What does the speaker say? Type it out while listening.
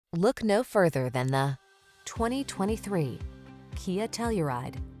Look no further than the 2023 Kia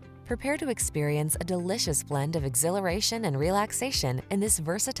Telluride. Prepare to experience a delicious blend of exhilaration and relaxation in this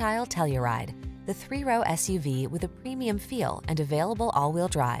versatile Telluride, the three-row SUV with a premium feel and available all-wheel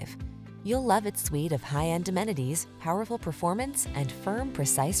drive. You'll love its suite of high-end amenities, powerful performance, and firm,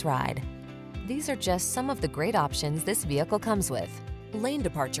 precise ride. These are just some of the great options this vehicle comes with: lane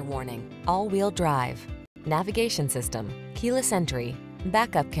departure warning, all-wheel drive, navigation system, keyless entry,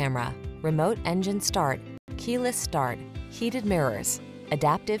 backup camera, remote engine start, keyless start, heated mirrors,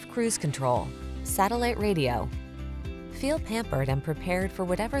 adaptive cruise control, satellite radio. Feel pampered and prepared for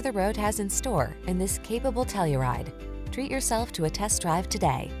whatever the road has in store in this capable Telluride. Treat yourself to a test drive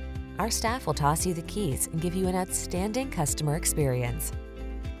today. Our staff will toss you the keys and give you an outstanding customer experience.